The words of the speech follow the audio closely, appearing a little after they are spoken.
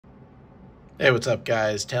Hey, what's up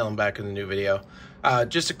guys? Talon back in the new video.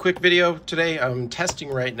 Just a quick video today. I'm testing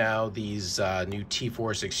right now these new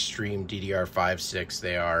T-Force Xtreem DDR5 sticks.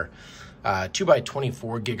 They are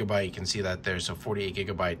 2x24GB. You can see that there's a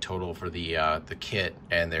 48GB total for the kit,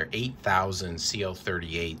 and they're 8000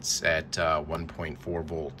 CL38s at 1.4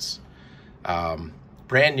 volts.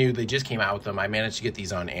 Brand new. They just came out with them. I managed to get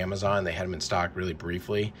these on Amazon. They had them in stock really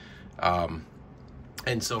briefly. And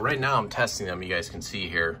so right now I'm testing them. You guys can see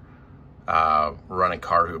here. We're running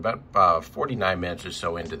Karhu about 49 minutes or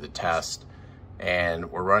so into the test, and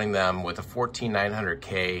we're running them with a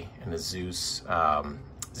 14900K and a Asus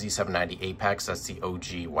Z790 Apex. That's the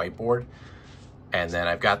OG whiteboard. And then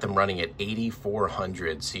I've got them running at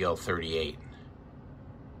 8400 CL38. You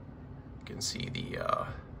can see the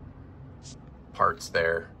parts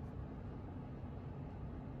there.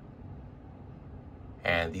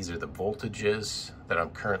 And these are the voltages that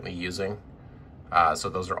I'm currently using. So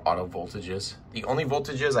those are auto voltages. The only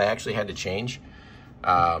voltages I actually had to change,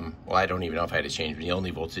 well, I don't even know if I had to change, but the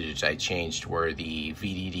only voltages I changed were the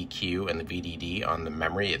VDDQ and the VDD on the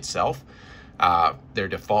memory itself. Their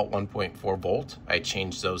default 1.4 volt, I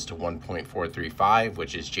changed those to 1.435,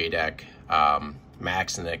 which is JDEC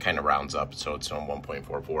max, and then it kind of rounds up, so it's on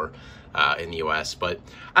 1.44 in the US. But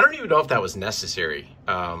I don't even know if that was necessary.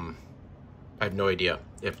 I have no idea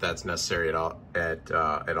if that's necessary at all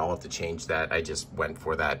to change that. I just went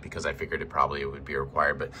for that because I figured it would be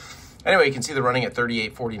required. But anyway, you can see they're running at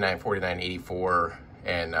 38, 49, 49, 84,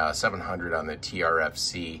 and 700 on the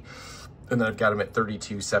TRFC. And then I've got them at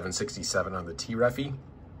 32, 767 on the TREFI.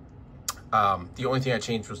 The only thing I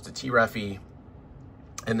changed was the TREFI.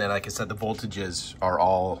 And then, like I said, the voltages are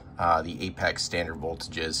all the Apex standard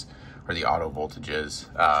voltages, or the auto voltages.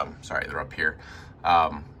 Sorry, they're up here.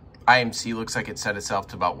 IMC looks like it set itself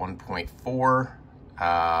to about 1.4.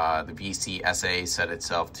 The VCSA set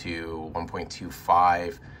itself to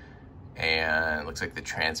 1.25. And it looks like the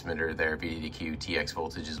transmitter there, VDDQ TX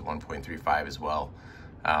voltage, is 1.35 as well.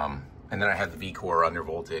 And then I have the VCore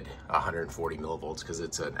undervolted 140 millivolts because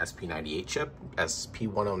it's an SP98 chip,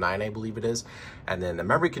 SP109 I believe it is. And then the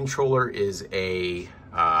memory controller is an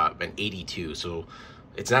 82. So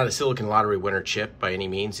it's not a Silicon Lottery winner chip by any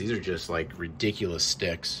means. These are just like ridiculous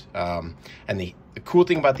sticks. And the cool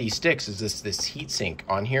thing about these sticks is this heat sink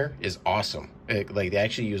on here is awesome. Like they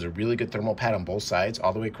actually use a really good thermal pad on both sides,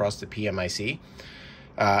 all the way across the PMIC.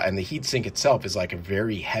 And the heat sink itself is like a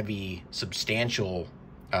very heavy, substantial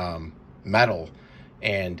metal,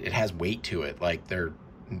 and it has weight to it. Like they're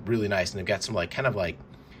really nice, and they've got some like kind of like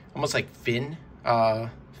almost like fin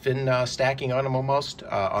stacking on them almost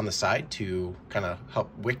on the side to kind of help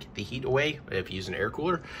wick the heat away if you use an air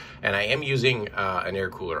cooler. And I am using an air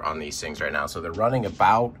cooler on these things right now. So they're running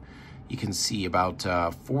about, you can see about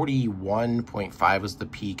 41.5 was the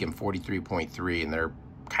peak and 43.3, and they're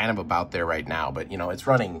kind of about there right now. But you know, it's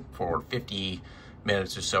running for 50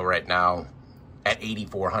 minutes or so right now at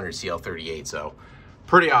 8400 CL38. So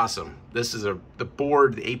pretty awesome. This is the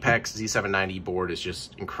board, the Apex Z790 board is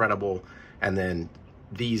just incredible. And then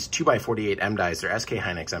these 2x48 M-Dies, they're SK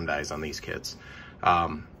Hynix M-Dies on these kits,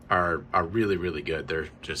 are really, really good. They're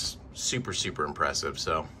just super, super impressive.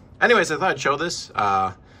 So anyways, I thought I'd show this.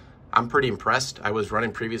 I'm pretty impressed. I was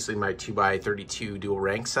running previously my 2x32 dual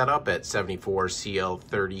rank setup at 74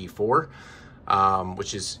 CL34,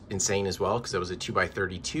 which is insane as well, because that was a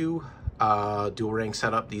 2x32 dual rank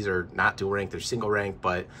setup. These are not dual rank, they're single rank,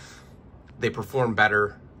 but they perform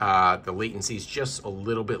better. The latency is just a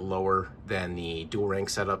little bit lower than the dual rank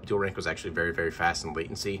setup. Dual rank was actually very, very fast in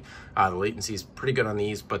latency. The latency is pretty good on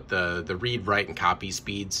these, but the read, write, and copy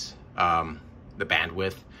speeds, the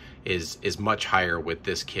bandwidth is much higher with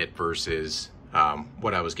this kit versus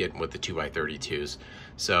what I was getting with the 2x32s.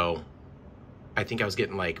 So I think I was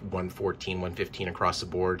getting like 114, 115 across the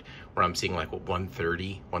board, where I'm seeing like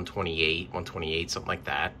 130, 128, 128, something like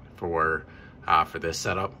that for this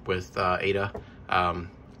setup with Ada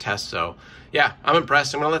test. So yeah, I'm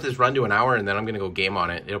impressed. I'm gonna let this run to an hour, and then I'm gonna go game on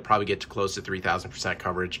it. It'll probably get to close to 3000%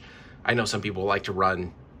 coverage. I know some people like to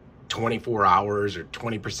run 24 hours or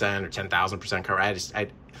 20% or 10,000% coverage.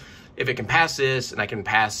 If it can pass this, and I can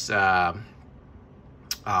pass Y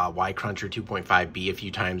Cruncher 2.5B a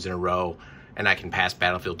few times in a row, and I can pass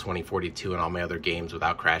Battlefield 2042 and all my other games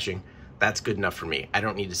without crashing, that's good enough for me. I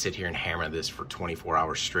don't need to sit here and hammer this for 24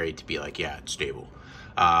 hours straight to be like, yeah, it's stable.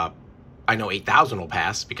 I know 8000 will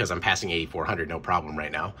pass because I'm passing 8400, no problem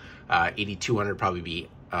right now. 8200 probably be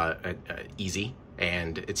easy,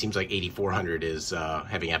 and it seems like 8400 is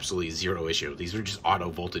having absolutely zero issue. These are just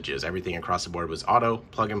auto voltages. Everything across the board was auto,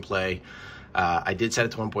 plug and play. I did set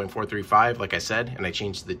it to 1.435, like I said, and I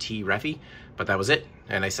changed the T-Refi, but that was it.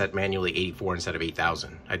 And I set manually 84 instead of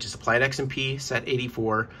 8,000. I just applied XMP, set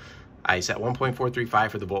 84. I set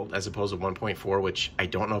 1.435 for the volt as opposed to 1.4, which I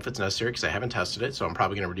don't know if it's necessary because I haven't tested it, so I'm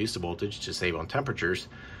probably going to reduce the voltage to save on temperatures.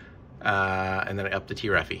 And then I upped the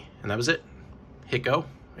T-Refi, and that was it. Hit go,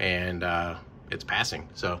 and it's passing.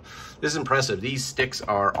 So this is impressive. These sticks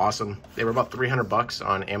are awesome. They were about 300 bucks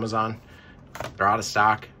on Amazon. They're out of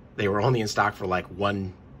stock. They were only in stock for like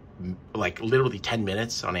literally 10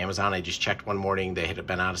 minutes on Amazon. I just checked one morning. They had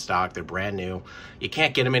been out of stock. They're brand new. You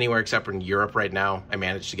can't get them anywhere except for in Europe right now. I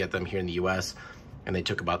managed to get them here in the US, and they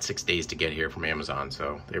took about 6 days to get here from Amazon.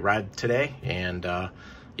 So they arrived today, and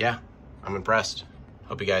yeah, I'm impressed.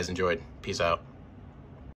 Hope you guys enjoyed. Peace out.